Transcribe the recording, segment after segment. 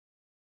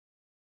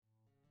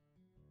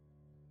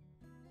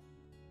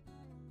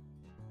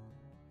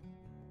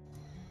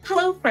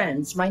Hello,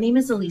 friends. My name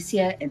is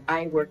Alicia, and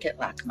I work at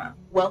LACMA.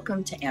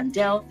 Welcome to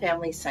Andell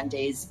Family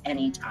Sundays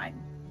Anytime.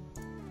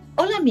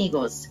 Hola,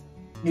 amigos.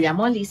 Me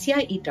llamo Alicia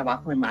y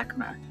trabajo en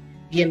LACMA.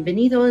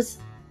 Bienvenidos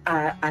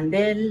a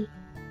Andell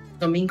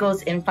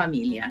Domingos en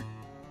Familia.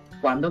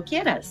 Cuando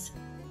quieras.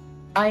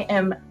 I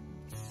am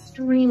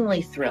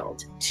extremely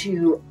thrilled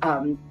to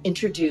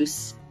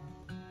introduce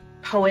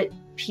poet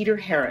Peter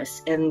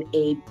Harris in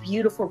a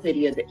beautiful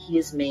video that he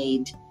has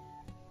made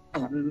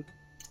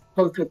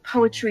both with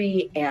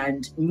poetry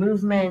and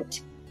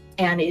movement,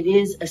 and it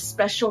is a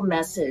special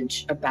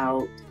message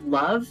about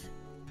love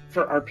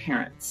for our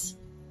parents.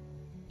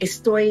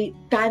 Estoy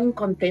tan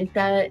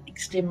contenta,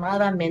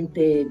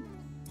 extremadamente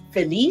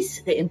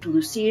feliz de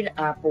introducir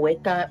a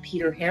poeta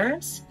Peter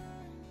Harris,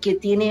 que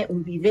tiene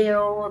un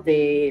video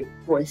de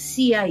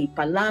poesía y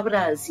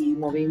palabras y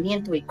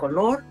movimiento y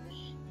color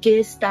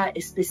que está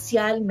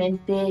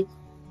especialmente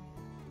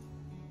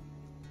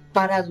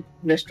para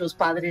nuestros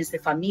padres de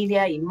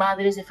familia y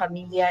madres de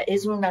familia.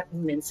 Es un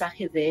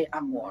mensaje de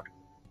amor.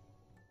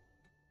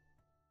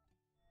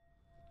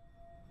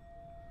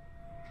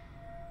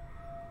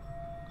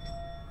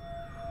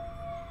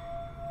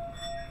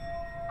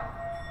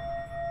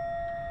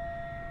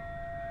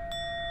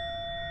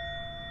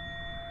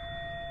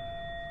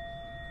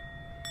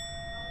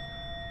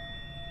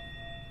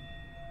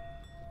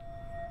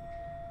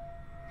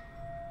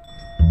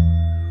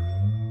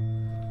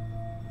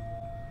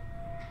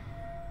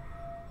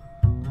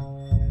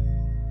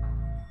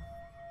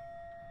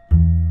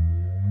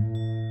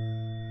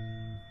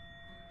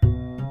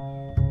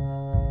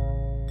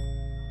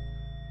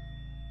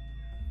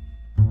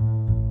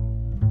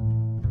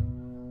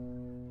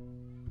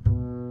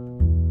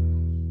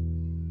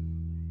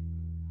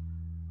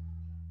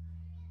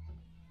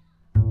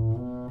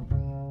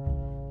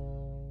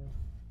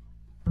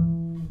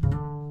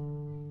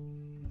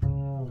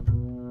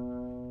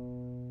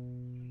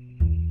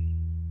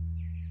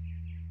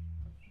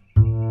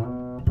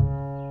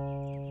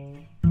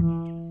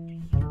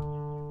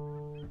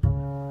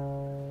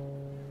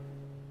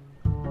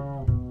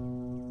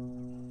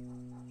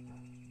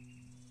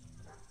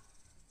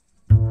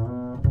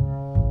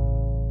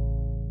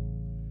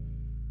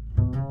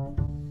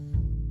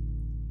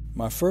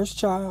 My first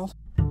child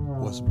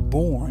was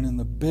born in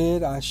the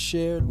bed I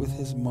shared with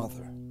his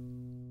mother.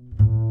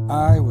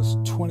 I was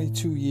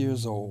 22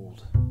 years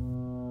old.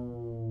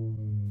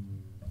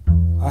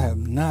 I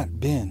have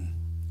not been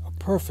a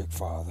perfect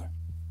father.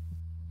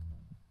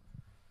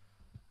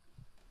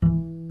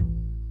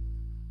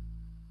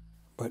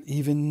 But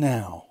even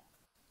now,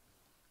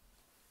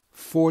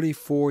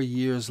 44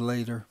 years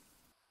later,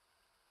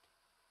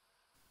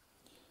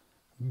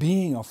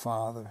 being a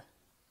father,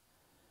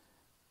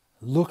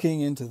 looking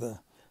into the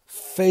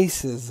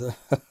faces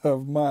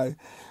of my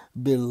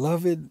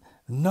beloved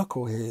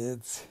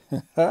knuckleheads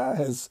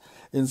has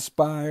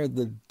inspired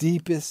the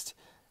deepest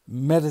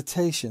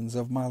meditations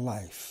of my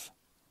life.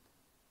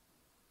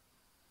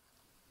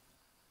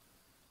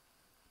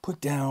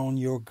 Put down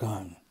your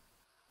gun.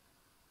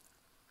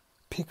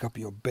 Pick up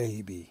your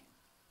baby.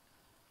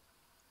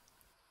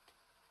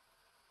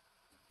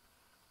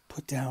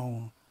 Put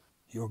down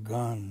your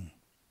gun.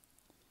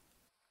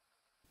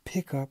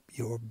 Pick up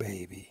your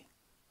baby.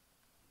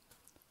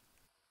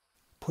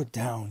 Put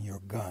down your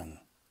gun.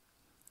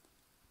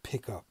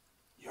 Pick up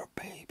your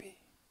baby.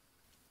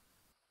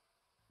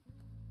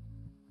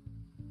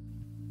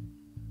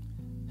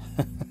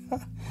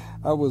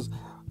 I was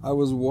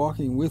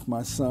walking with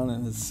my son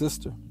and his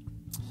sister.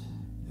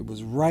 It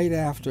was right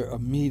after a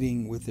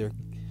meeting with their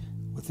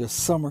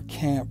summer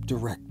camp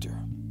director.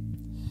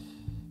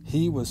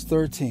 He was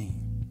 13.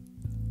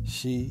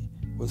 She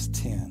was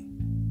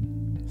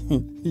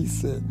 10. He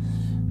said,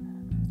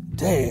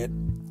 "Dad,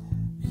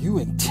 you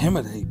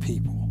intimidate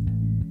people."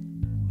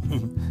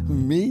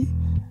 Me?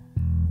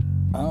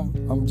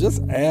 I'm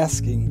just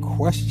asking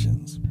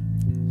questions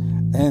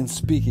and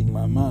speaking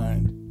my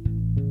mind.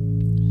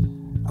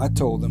 I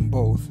told them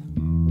both,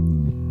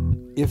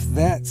 if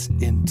that's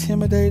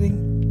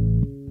intimidating,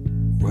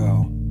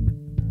 well.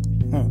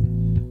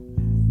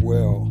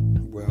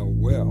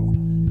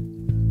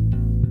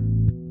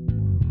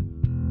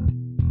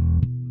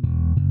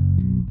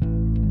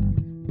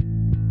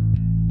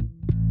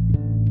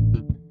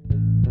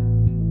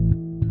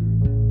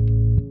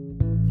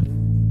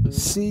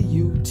 See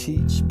you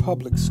teach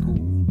public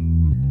school.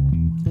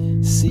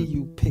 See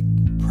you pick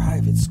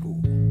private school.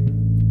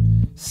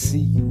 See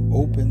you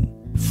open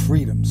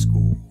freedom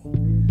school.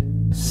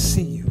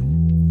 See you.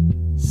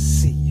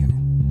 See you.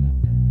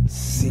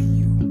 See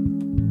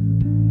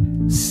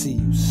you. See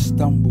you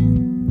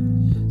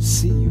stumble.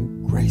 See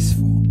you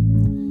graceful.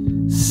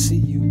 See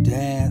you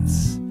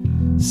dance.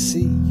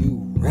 See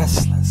you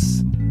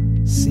restless.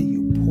 See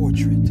you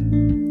portrait.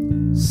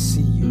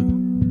 See you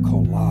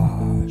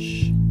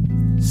collage.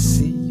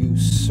 See you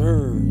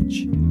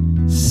surge.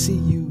 See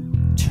you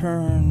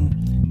turn.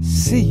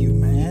 See you,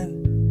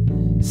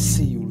 man.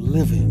 See you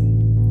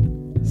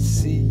living.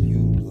 See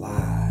you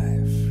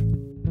live.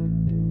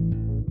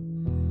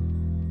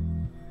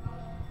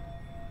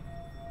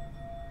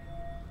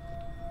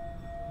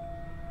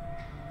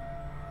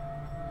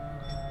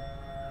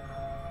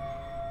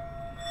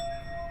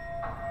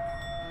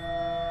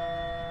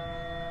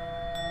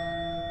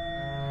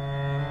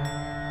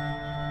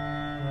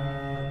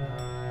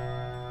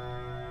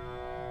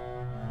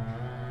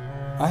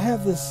 I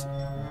have this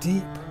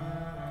deep,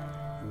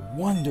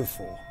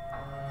 wonderful,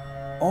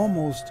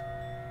 almost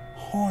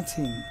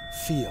haunting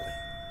feeling.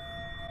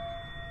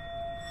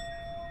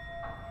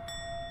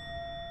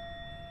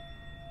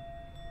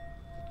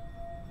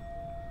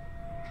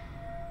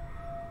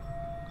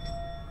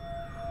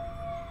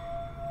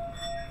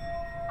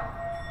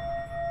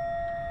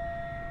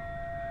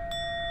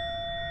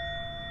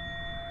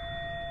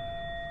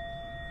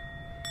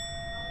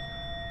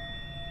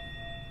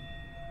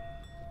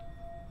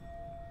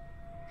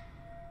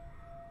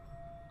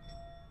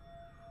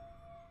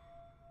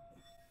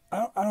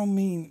 I don't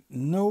mean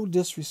no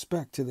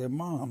disrespect to their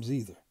moms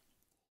either.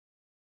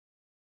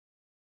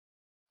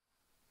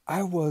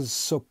 I was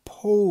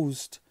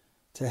supposed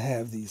to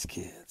have these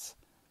kids,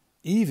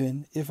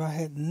 even if I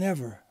had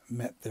never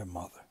met their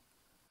mother.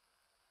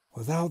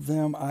 Without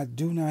them, I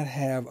do not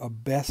have a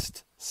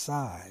best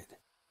side.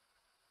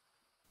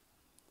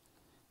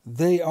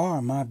 They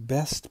are my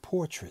best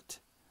portrait.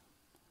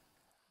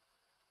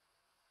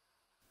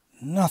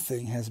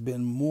 Nothing has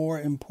been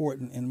more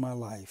important in my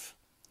life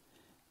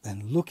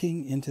than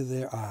looking into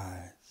their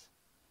eyes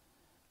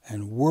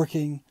and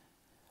working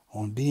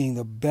on being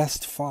the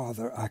best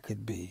father I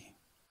could be.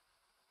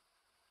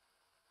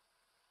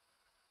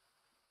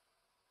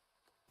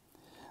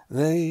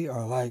 They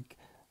are like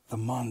the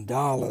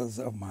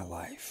mandalas of my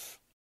life.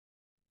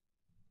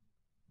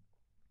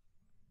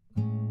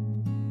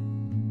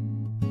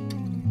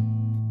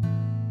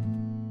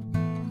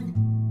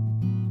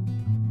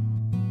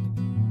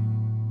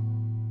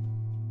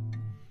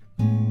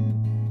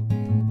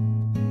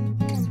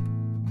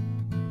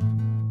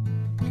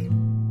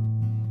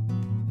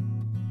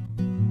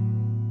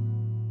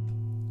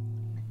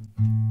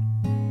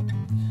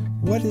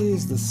 What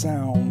is the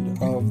sound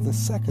of the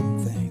second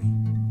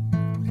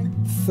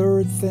thing?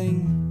 Third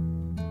thing?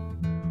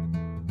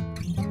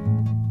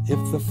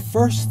 If the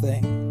first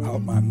thing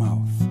out my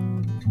mouth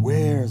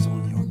wears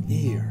on your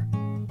ear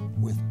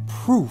with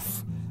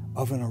proof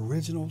of an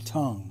original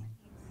tongue.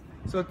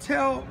 So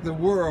tell the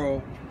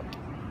world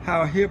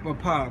how hip or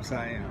pops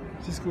I am.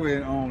 Just go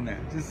ahead and own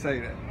that. Just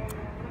say that.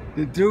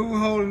 The dude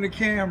holding the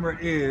camera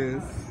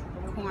is...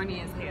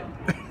 corny as hell.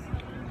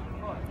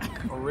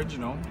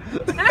 Original.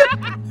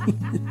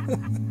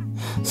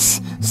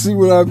 See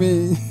what I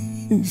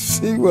mean?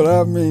 See what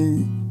I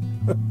mean?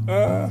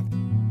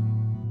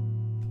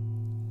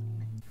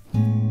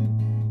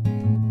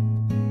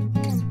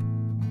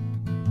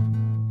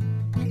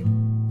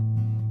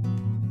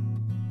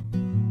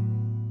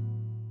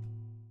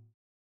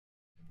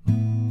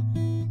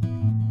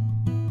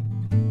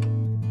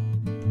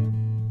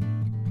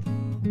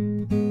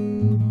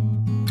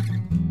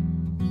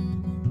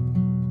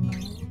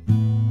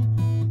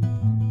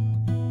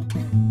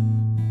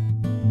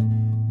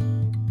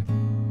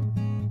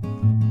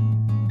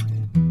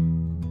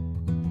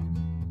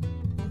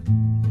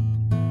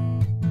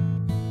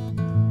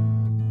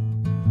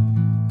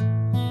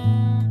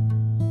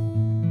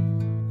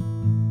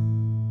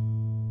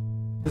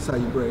 This is how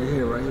you braid your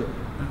hair right here.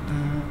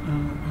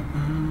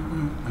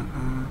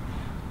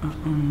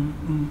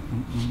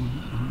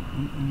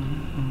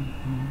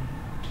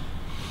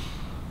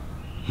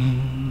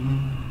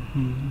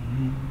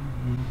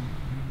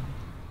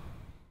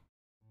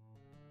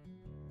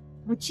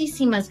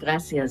 Muchísimas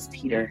gracias,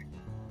 Peter.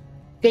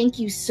 Thank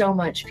you so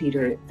much,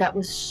 Peter. That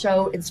was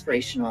so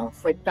inspirational.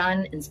 Fue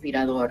tan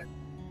inspirador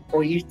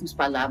oír tus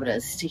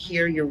palabras, to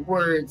hear your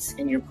words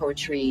and your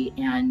poetry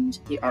and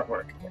the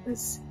artwork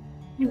that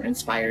you were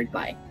inspired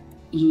by.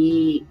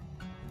 Y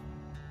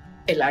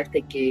el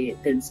arte que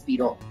te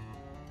inspiró.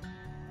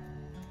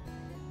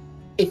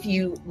 If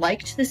you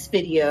liked this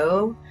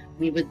video,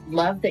 we would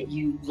love that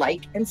you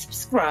like and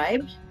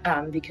subscribe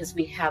because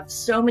we have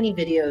so many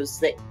videos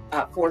that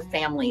for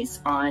families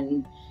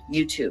on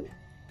YouTube.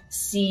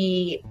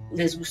 Si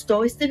les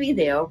gustó este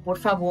video, por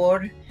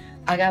favor,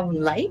 haga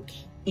un like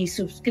y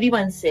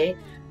suscríbanse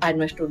a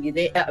nuestro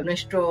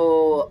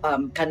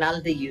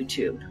canal de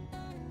YouTube.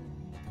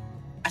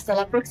 Hasta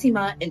la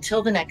próxima.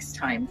 Until the next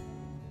time.